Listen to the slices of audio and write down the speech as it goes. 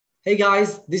Hey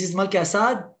guys, this is Malka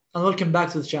Assad and welcome back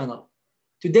to the channel.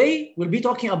 Today, we'll be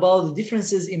talking about the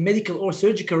differences in medical or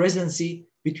surgical residency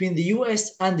between the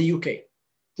US and the UK.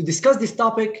 To discuss this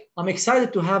topic, I'm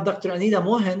excited to have Dr. Anita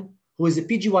Mohan, who is a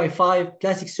PGY5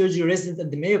 plastic surgery resident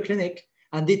at the Mayo Clinic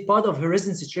and did part of her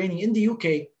residency training in the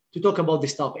UK to talk about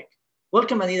this topic.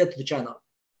 Welcome Anita to the channel.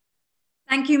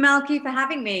 Thank you, Malky, for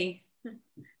having me.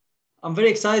 I'm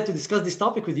very excited to discuss this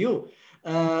topic with you.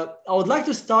 I would like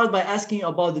to start by asking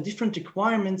about the different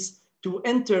requirements to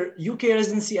enter UK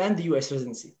residency and the US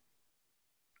residency.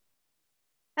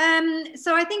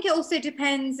 So I think it also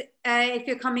depends if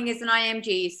you're coming as an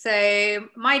IMG. So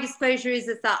my disclosure is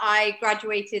that I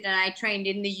graduated and I trained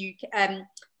in the UK,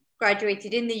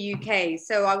 graduated in the UK.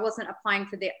 So I wasn't applying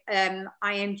for the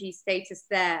IMG status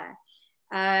there.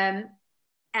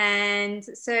 And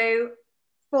so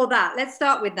for that, let's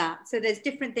start with that. So there's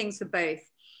different things for both.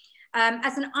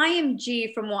 As an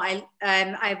IMG, from what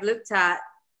I've looked at,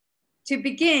 to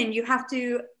begin,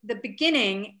 the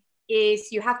beginning is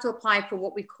you have to apply for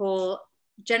what we call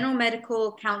General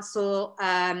Medical Council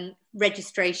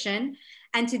registration.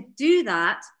 And to do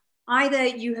that, either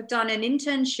you have done an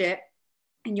internship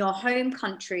in your home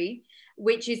country,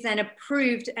 which is then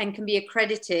approved and can be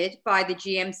accredited by the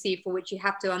GMC, for which you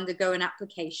have to undergo an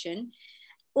application,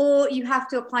 or you have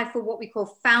to apply for what we call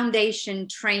foundation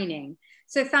training.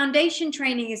 So foundation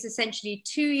training is essentially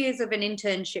 2 years of an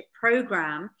internship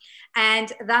program.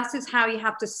 And that is how you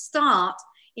have to start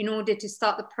in order to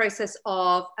start the process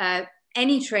of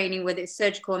any training, whether it's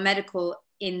surgical or medical,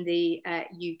 in the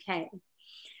UK.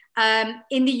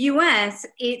 In the US,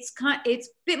 it's a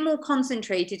bit more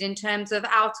concentrated in terms of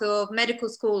out of medical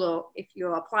school, or if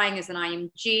you're applying as an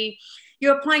IMG,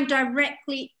 you're applying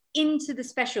directly into the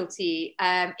specialty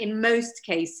in most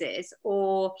cases,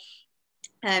 or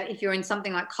if you're in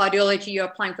something like cardiology, you're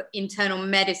applying for internal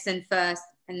medicine first,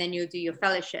 and then you'll do your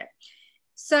fellowship.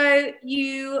 So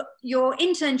your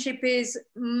internship is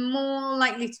more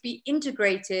likely to be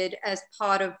integrated as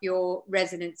part of your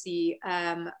residency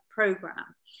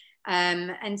program.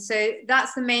 And so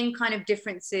that's the main kind of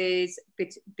differences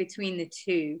between the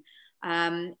two.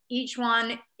 Each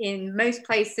one, in most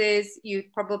places, you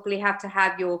probably have to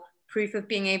have your proof of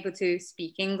being able to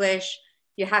speak English.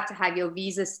 You have to have your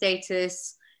visa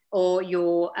status or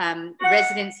your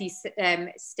residency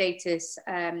status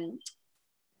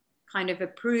kind of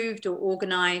approved or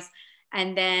organized.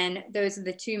 And then those are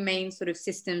the two main sort of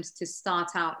systems to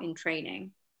start out in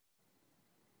training.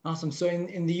 Awesome. So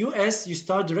in the US, you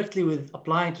start directly with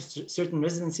applying to certain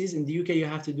residencies. In the UK, you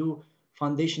have to do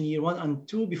foundation year 1 and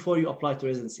 2 before you apply to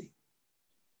residency.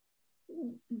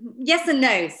 Yes and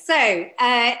no. So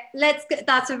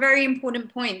that's a very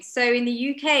important point. So in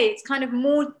the UK, it's kind of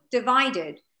more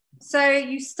divided. So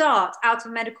you start out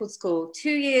of medical school, 2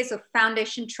 years of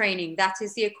foundation training. That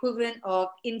is the equivalent of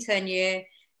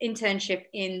internship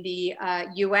in the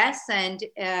US, and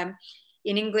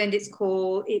in England, it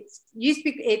used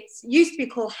to be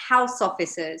called house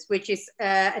officers, which is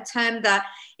a term that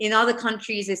in other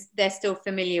countries they're still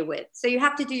familiar with. So you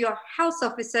have to do your house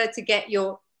officer to get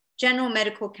your General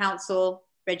Medical Council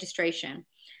registration.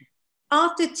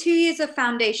 After 2 years of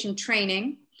foundation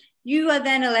training, you are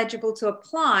then eligible to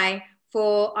apply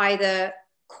for either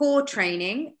core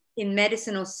training in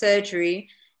medicine or surgery.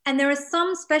 And there are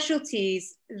some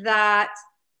specialties that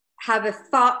have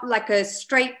like a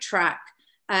straight track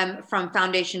from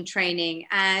foundation training.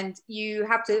 And you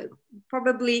have to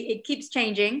it keeps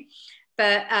changing,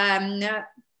 but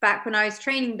back when I was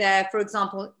training there, for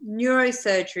example,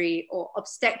 neurosurgery or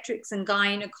obstetrics and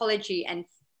gynecology and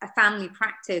a family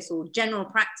practice or general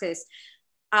practice,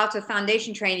 out of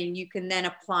foundation training, you can then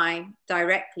apply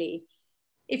directly.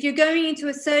 If you're going into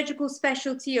a surgical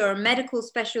specialty or a medical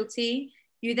specialty,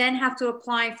 you then have to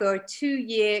apply for a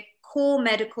 2-year core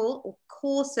medical or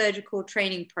core surgical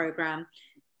training program,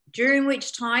 during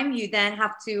which time you then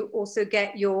have to also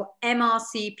get your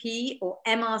MRCP or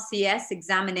MRCS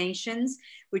examinations,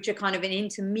 which are kind of an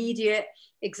intermediate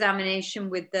examination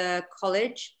with the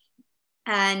college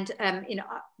and in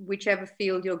whichever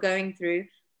field you're going through.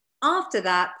 After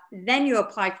that, then you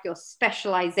apply for your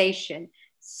specialization.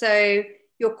 So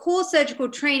your core surgical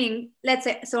training, let's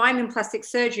say, so I'm in plastic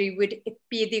surgery, would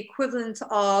be the equivalent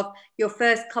of your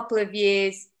first couple of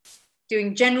years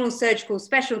doing general surgical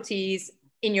specialties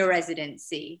in your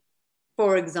residency,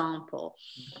 for example.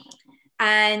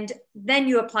 And then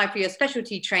you apply for your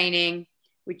specialty training,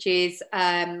 which is,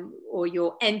 or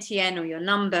your NTN or your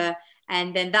number.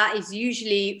 And then that is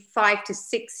usually 5 to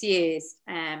 6 years.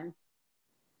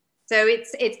 So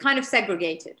it's kind of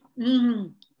segregated. Mm-hmm.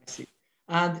 I see.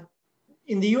 And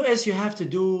in the US, you have to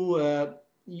do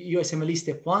USMLE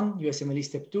Step 1, USMLE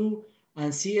Step 2,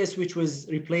 and CS, which was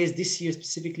replaced this year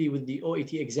specifically with the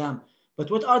OET exam. But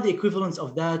what are the equivalents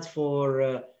of that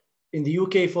for in the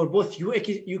UK for both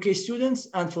UK students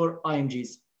and for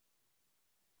IMGs?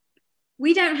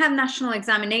 We don't have national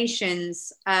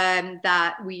examinations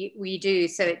that we do.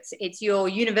 So it's your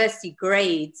university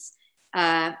grades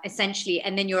essentially,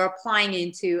 and then you're applying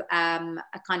into a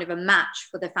kind of a match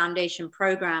for the foundation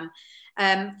program.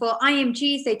 For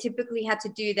IMGs, they typically had to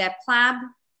do their PLAB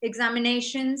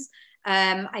examinations.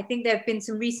 I think there have been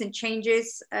some recent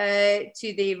changes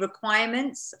to the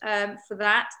requirements for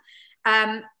that.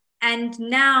 And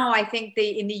now I think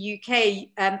in the UK,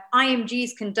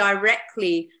 IMGs can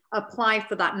directly apply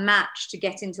for that match to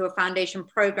get into a foundation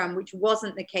program, which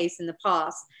wasn't the case in the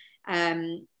past.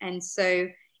 And so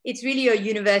it's really your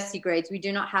university grades. We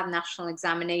do not have national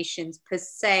examinations per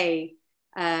se,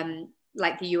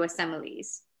 like the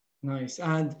USMLEs. Nice.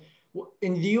 And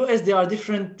in the US, there are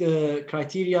different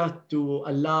criteria to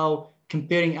allow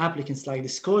comparing applicants, like the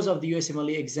scores of the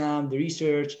USMLE exam, the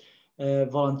research,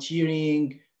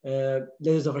 volunteering,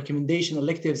 letters of recommendation,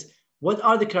 electives. What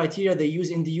are the criteria they use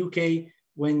in the UK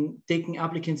when taking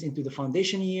applicants into the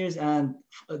foundation years and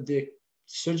the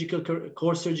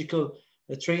core surgical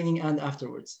training and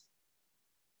afterwards?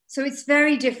 So it's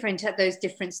very different at those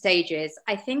different stages.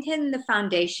 I think in the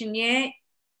foundation year,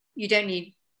 you don't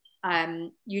need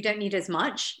as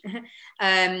much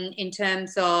in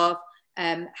terms of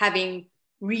having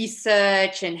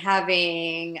research and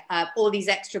having all these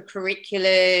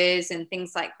extracurriculars and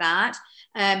things like that,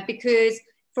 because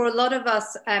for a lot of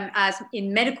us, as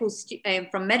in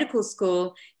from medical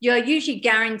school, you're usually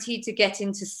guaranteed to get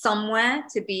into somewhere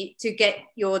to get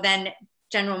your then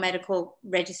general medical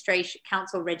registration,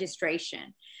 council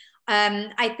registration.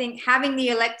 I think having the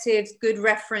electives, good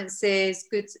references,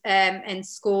 good and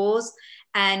scores,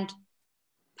 and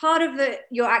part of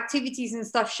your activities and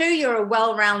stuff show you're a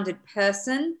well-rounded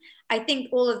person. I think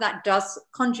all of that does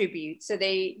contribute. So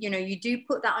you do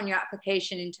put that on your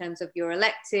application in terms of your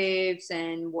electives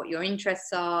and what your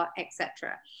interests are,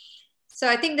 etc. So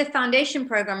I think the foundation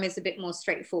program is a bit more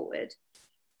straightforward.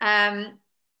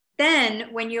 Then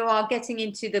when you are getting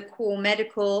into the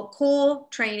core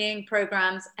training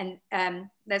programs, and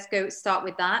let's start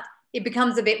with that, it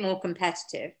becomes a bit more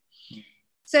competitive.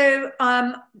 So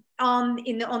on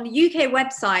the UK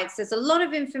websites, there's a lot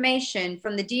of information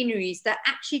from the deaneries that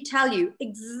actually tell you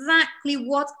exactly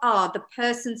what are the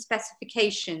person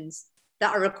specifications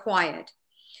that are required.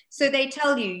 So they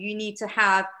tell you need to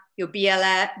have your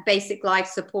BLS, basic life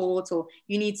support, or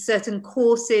you need certain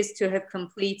courses to have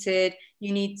completed.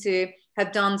 You need to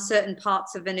have done certain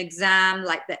parts of an exam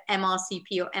like the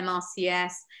MRCP or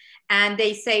MRCS. And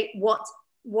they say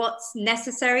what's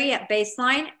necessary at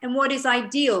baseline and what is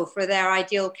ideal for their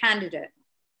ideal candidate.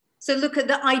 So look at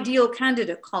the ideal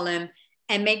candidate column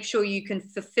and make sure you can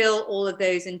fulfill all of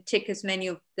those and tick as many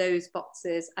of those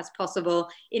boxes as possible,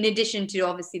 in addition to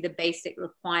obviously the basic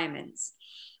requirements.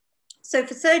 So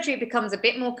for surgery, it becomes a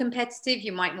bit more competitive.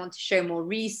 You might want to show more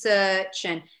research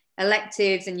and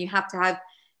electives, and you have to have,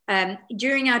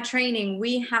 during our training,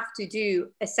 we have to do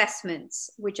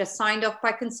assessments, which are signed off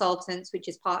by consultants, which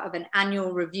is part of an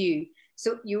annual review.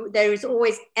 So there is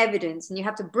always evidence, and you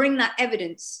have to bring that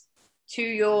evidence to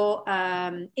your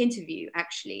interview,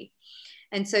 actually.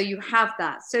 And so you have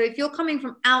that. So if you're coming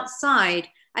from outside,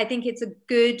 I think it's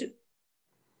good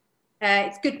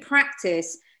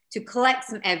practice to collect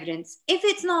some evidence. If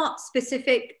it's not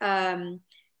specific,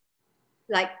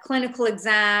 like clinical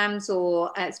exams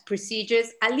or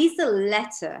procedures, at least a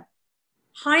letter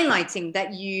highlighting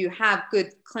that you have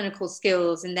good clinical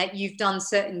skills and that you've done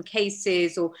certain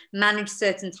cases or managed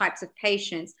certain types of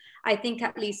patients. I think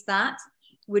at least that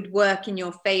would work in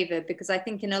your favor, because I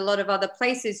think in a lot of other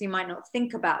places you might not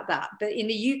think about that. But in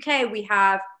the UK, we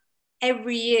have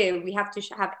every year we have to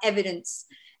have evidence.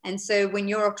 And so when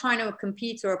you're trying to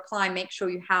compete or apply, make sure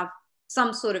you have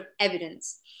some sort of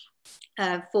evidence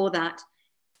for that.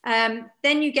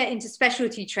 Then you get into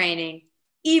specialty training,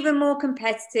 even more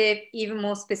competitive, even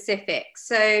more specific.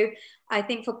 So I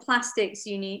think for plastics,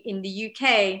 you need, in the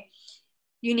UK,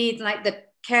 you need like the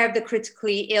care of the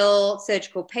critically ill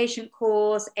surgical patient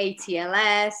course,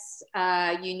 ATLS.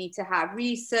 You need to have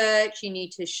research. You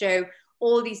need to show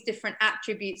all these different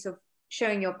attributes of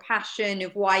showing your passion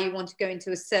of why you want to go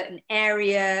into a certain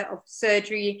area of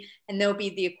surgery, and there'll be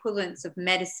the equivalents of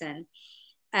medicine.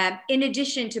 In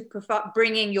addition to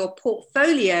bringing your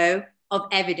portfolio of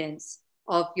evidence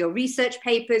of your research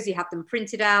papers, you have them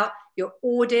printed out, your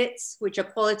audits, which are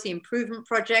quality improvement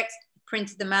projects,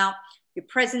 printed them out, your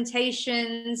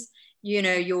presentations, you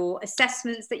know, your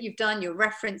assessments that you've done, your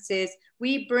references.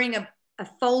 We bring a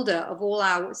folder of all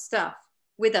our stuff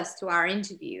with us to our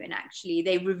interview, and actually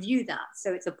they review that.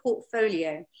 So it's a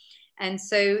portfolio. And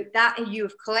so that you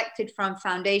have collected from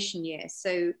foundation year.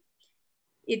 So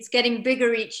it's getting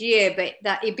bigger each year, but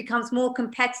that it becomes more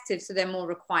competitive. So there are more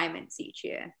requirements each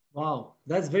year. Wow,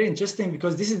 that's very interesting,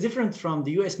 because this is different from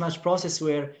the US match process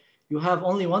where you have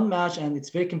only one match and it's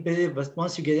very competitive, but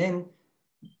once you get in,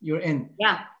 you're in.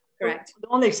 Yeah, correct. So the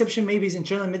only exception maybe is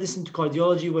internal medicine to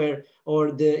cardiology,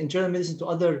 or the internal medicine to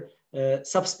other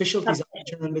subspecialties of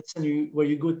internal medicine, where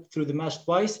you go through the match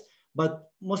twice,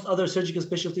 but most other surgical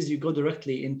specialties, you go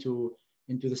directly into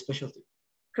the specialty.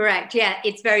 Correct. Yeah,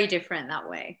 it's very different that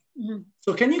way. Mm-hmm.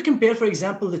 So can you compare, for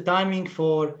example, the timing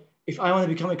for if I want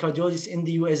to become a cardiologist in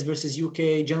the US versus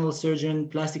UK, general surgeon,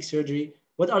 plastic surgery?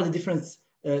 What are the different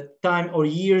time or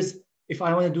years if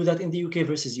I want to do that in the UK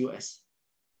versus US?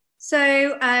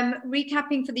 So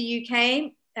recapping for the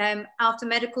UK, after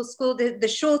medical school, the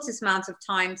shortest amount of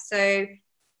time. So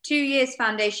 2 years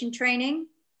foundation training,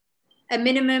 a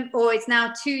minimum, or it's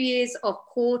now 2 years of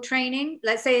core training.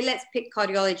 Let's pick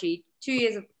cardiology, 2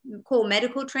 years of core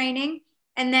medical training,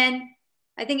 and then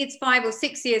I think it's 5 or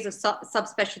 6 years of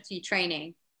subspecialty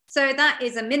training. So that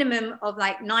is a minimum of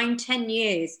like 9-10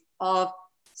 years of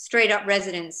straight up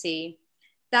residency.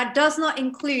 That does not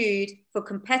include, for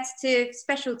competitive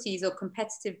specialties or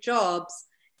competitive jobs,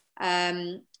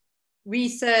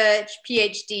 research,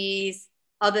 PhDs,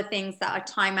 other things that are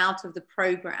time out of the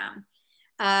program.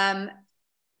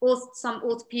 Also some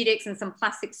orthopedics and some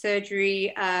plastic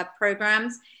surgery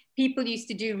programs. People used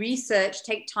to do research,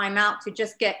 take time out to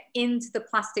just get into the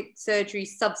plastic surgery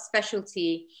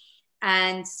subspecialty.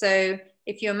 And so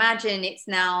if you imagine, it's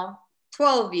now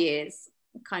 12 years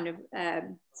kind of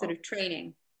sort of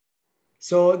training.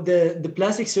 So the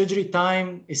plastic surgery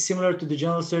time is similar to the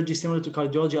general surgery, similar to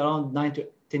cardiology, around 9 to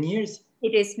 10 years?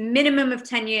 It is minimum of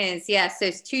 10 years, yes. So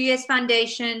it's 2 years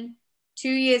foundation, 2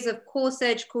 years of core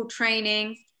surgical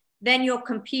training, then you're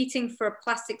competing for a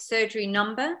plastic surgery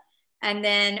number, and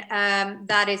then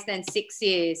that is then 6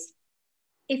 years.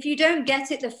 If you don't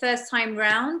get it the first time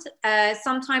round,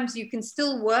 sometimes you can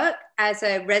still work as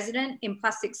a resident in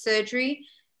plastic surgery,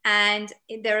 and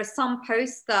there are some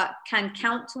posts that can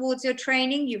count towards your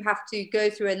training. You have to go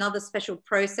through another special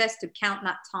process to count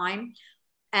that time.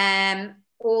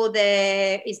 Or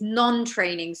there is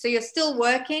non-training. So you're still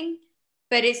working,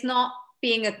 but it's not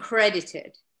being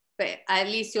accredited. But at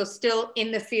least you're still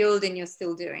in the field and you're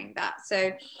still doing that.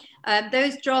 So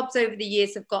those jobs over the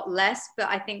years have got less, but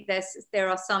I think there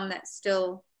are some that's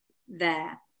still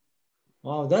there.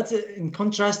 Wow, that's in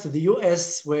contrast to the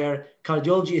US, where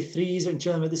cardiology is 3 years,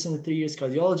 internal medicine is 3 years,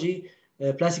 cardiology,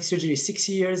 plastic surgery is 6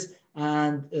 years,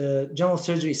 and general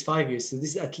surgery is 5 years. So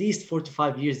this is at least 4 to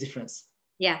 5 years difference.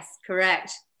 Yes,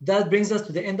 correct. That brings us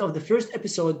to the end of the first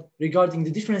episode regarding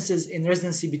the differences in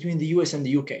residency between the US and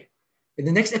the UK. In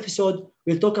the next episode,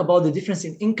 we'll talk about the difference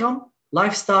in income,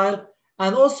 lifestyle,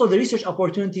 and also the research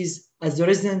opportunities as a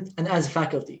resident and as a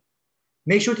faculty.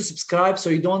 Make sure to subscribe so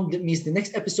you don't miss the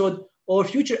next episode or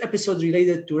future episodes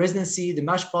related to residency, the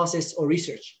match process, or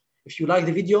research. If you like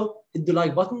the video, hit the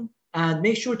like button and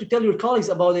make sure to tell your colleagues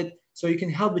about it so you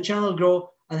can help the channel grow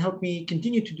and help me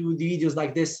continue to do the videos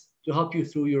like this to help you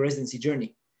through your residency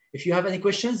journey. If you have any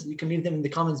questions, you can leave them in the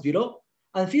comments below.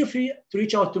 And feel free to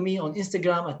reach out to me on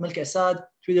Instagram at Malki Assad,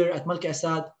 Twitter at Malki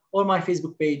Assad, or my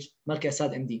Facebook page, Malki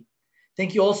Assad MD.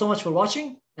 Thank you all so much for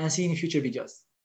watching, and see you in future videos.